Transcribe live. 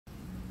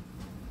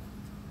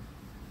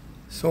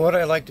So what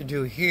I like to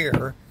do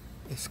here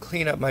is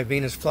clean up my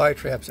Venus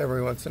flytraps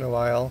every once in a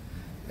while,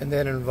 and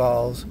that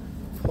involves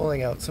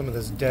pulling out some of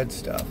this dead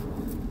stuff.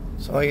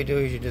 So all you do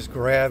is you just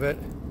grab it,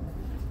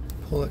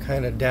 pull it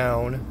kind of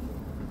down,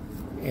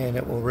 and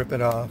it will rip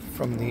it off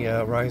from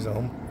the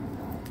rhizome.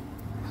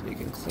 So you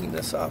can clean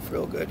this off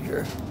real good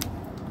here.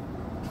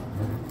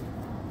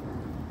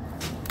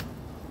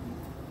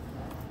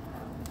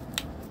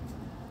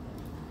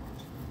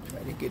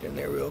 Try to get in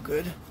there real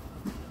good.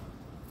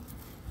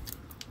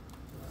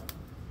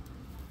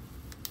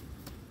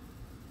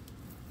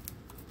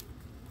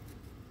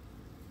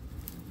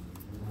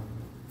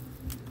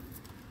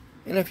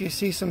 And if you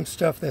see some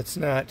stuff that's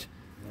not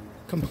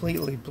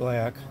completely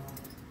black,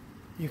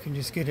 you can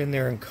just get in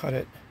there and cut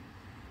it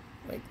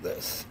like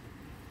this.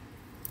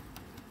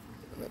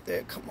 And let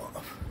that come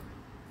off.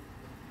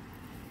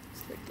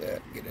 Just like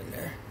that, get in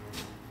there.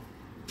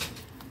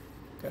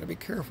 Gotta be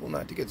careful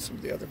not to get some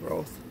of the other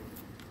growth.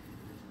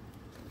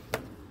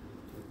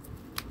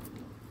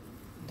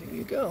 There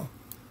you go.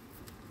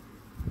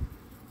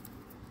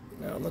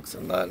 Now it looks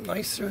a lot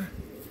nicer.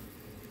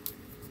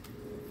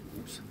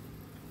 Oops.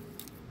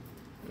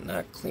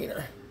 Not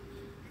cleaner.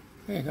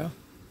 There you go.